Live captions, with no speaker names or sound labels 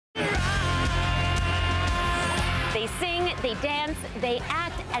they dance, they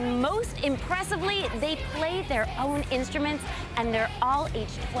act, and most impressively, they play their own instruments, and they're all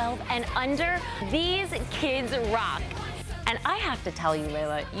aged 12 and under. These kids rock. And I have to tell you,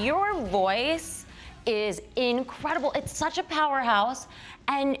 Layla, your voice is incredible. It's such a powerhouse.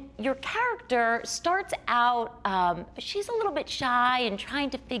 And your character starts out, she's a little bit shy and trying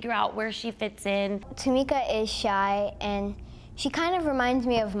to figure out where she fits in. Tamika is shy, and she kind of reminds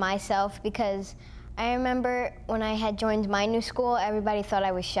me of myself, because I remember when I had joined my new school, everybody thought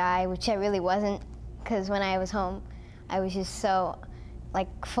I was shy, which I really wasn't, because when I was home, I was just so, like,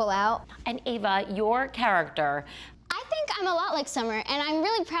 full out. And Ava, your character, I think I'm a lot like Summer, and I'm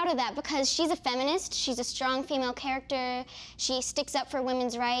really proud of that because she's a feminist, she's a strong female character, she sticks up for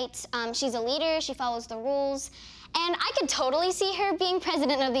women's rights, she's a leader, she follows the rules, and I could totally see her being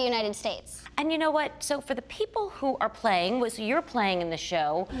president of the United States. and you know what? So for the people who are playing, so you're playing in the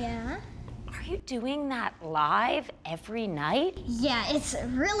show. Yeah. Are you doing that live every night? Yeah, it's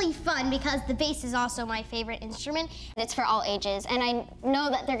really fun because the bass is also my favorite instrument. It's for all ages, and I know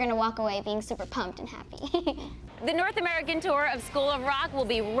that they're gonna walk away being super pumped and happy. The North American tour of School of Rock will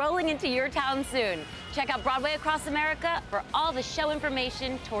be rolling into your town soon. Check out Broadway across America for all the show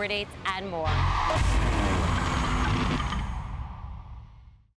information, tour dates, and more.